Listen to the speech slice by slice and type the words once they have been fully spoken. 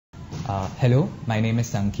Hello, my name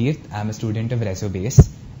is Sankeerth. I'm a student of Reso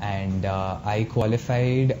and I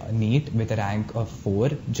qualified NEET with a rank of 4,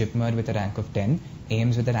 JIPMER with a rank of 10,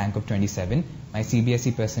 AIIMS with a rank of 27. My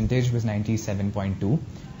CBSE percentage was 97.2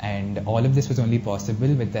 and all of this was only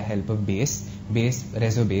possible with the help of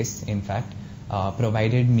Reso in fact.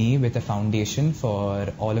 Provided me with a foundation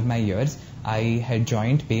for all of my years. I had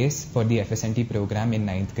joined BASE for the FSNT program in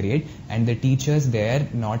 9th grade, and the teachers there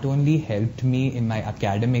not only helped me in my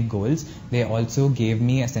academic goals, they also gave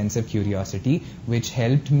me a sense of curiosity, which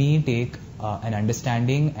helped me take an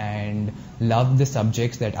understanding and love the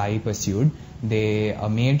subjects that I pursued. They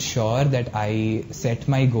made sure that I set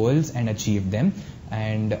my goals and achieved them.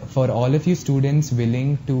 And for all of you students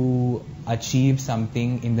willing to achieve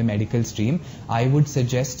something in the medical stream, I would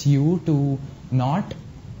suggest you to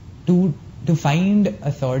find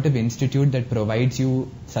a sort of institute that provides you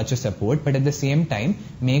such a support, but at the same time,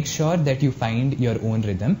 make sure that you find your own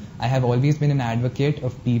rhythm. I have always been an advocate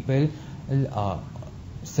of people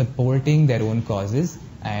supporting their own causes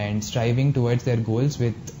and striving towards their goals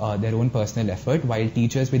with their own personal effort, while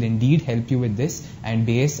teachers will indeed help you with this, and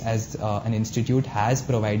BASE as an institute has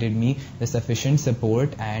provided me the sufficient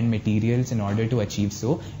support and materials in order to achieve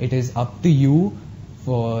so. It is up to you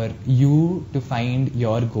for you to find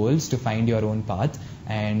your goals, to find your own path,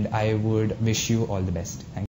 and I would wish you all the best. Thank you.